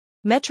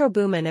Metro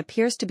Boomin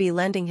appears to be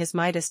lending his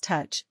Midas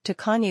touch to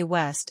Kanye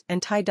West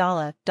and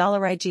Dolla,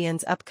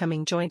 Ign'S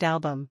upcoming joint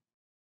album.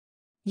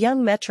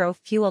 Young Metro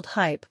fueled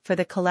hype for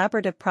the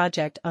collaborative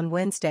project on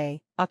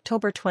Wednesday,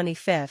 October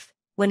 25,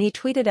 when he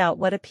tweeted out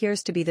what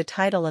appears to be the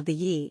title of the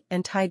Ye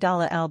and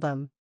Dolla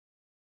album.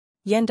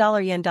 Yen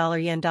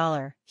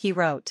dollar, he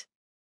wrote.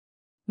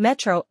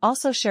 Metro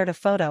also shared a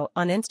photo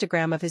on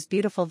Instagram of his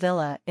beautiful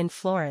villa in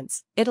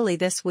Florence, Italy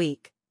this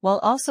week, while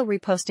also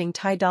reposting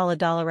Dolla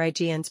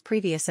Ign'S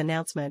previous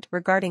announcement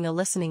regarding a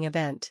listening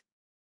event.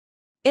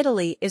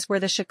 Italy is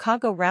where the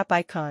Chicago rap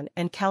icon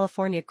and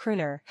California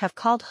crooner have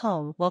called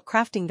home while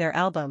crafting their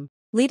album,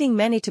 leading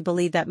many to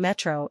believe that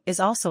Metro is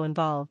also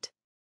involved.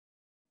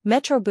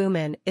 Metro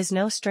Boomin is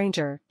no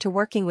stranger to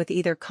working with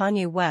either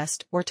Kanye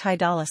West or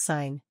Dolla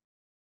 $.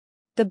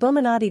 The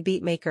Boominati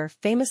beatmaker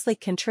famously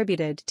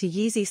contributed to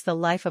Yeezy's The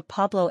Life of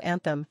Pablo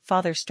anthem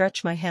Father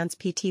Stretch My Hands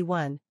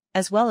PT1,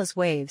 as well as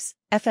Waves,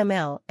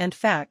 FML and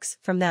Facts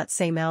from that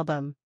same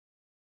album.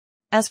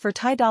 As for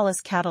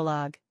Dolla's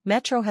catalog,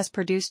 Metro has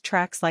produced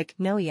tracks like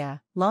No Yeah,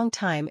 Long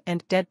Time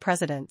and Dead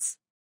Presidents.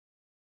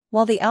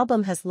 While the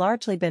album has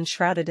largely been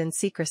shrouded in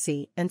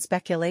secrecy and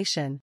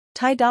speculation,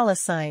 Dolla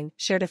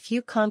shared a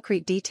few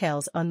concrete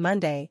details on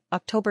Monday,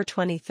 October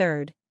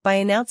 23, by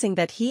announcing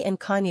that he and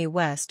Kanye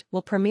West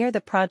will premiere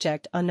the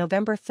project on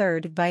November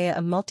 3 via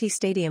a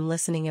multi-stadium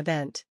listening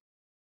event.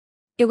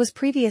 It was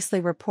previously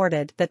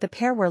reported that the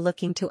pair were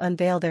looking to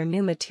unveil their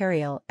new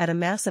material at a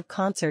massive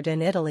concert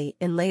in Italy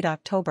in late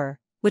October,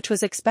 which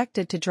was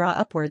expected to draw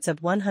upwards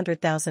of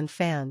 100,000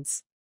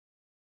 fans.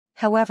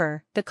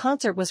 However, the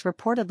concert was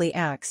reportedly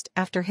axed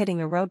after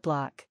hitting a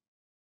roadblock.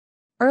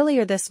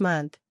 Earlier this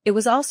month, it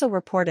was also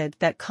reported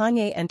that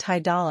Kanye and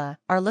Dolla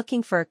are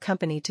looking for a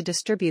company to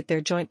distribute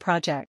their joint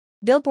project.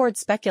 Billboard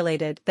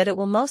speculated that it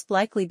will most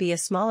likely be a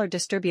smaller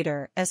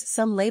distributor as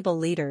some label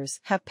leaders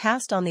have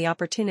passed on the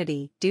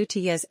opportunity due to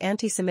Ye's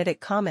anti-Semitic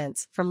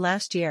comments from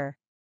last year.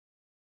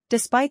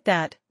 Despite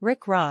that,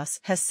 Rick Ross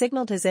has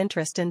signaled his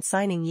interest in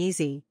signing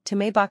Yeezy to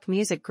Maybach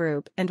Music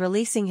Group and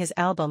releasing his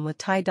album with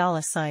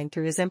Dolla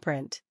through his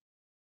imprint.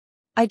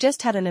 "I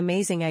just had an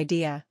amazing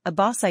idea, a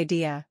boss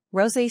idea,"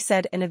 Rosé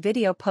said in a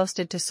video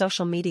posted to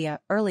social media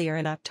earlier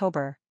in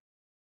October.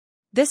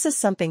 "This is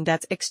something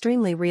that's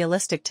extremely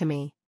realistic to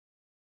me.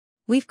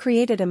 We've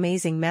created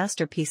amazing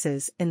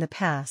masterpieces in the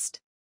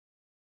past."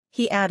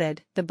 He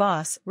added, "The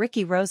boss,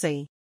 Ricky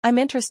Rosé, I'm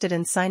interested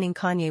in signing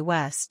Kanye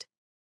West.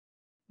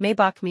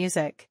 Maybach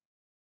Music.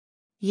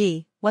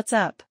 Ye, what's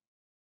up?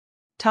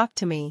 Talk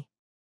to me.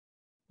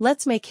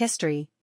 Let's make history."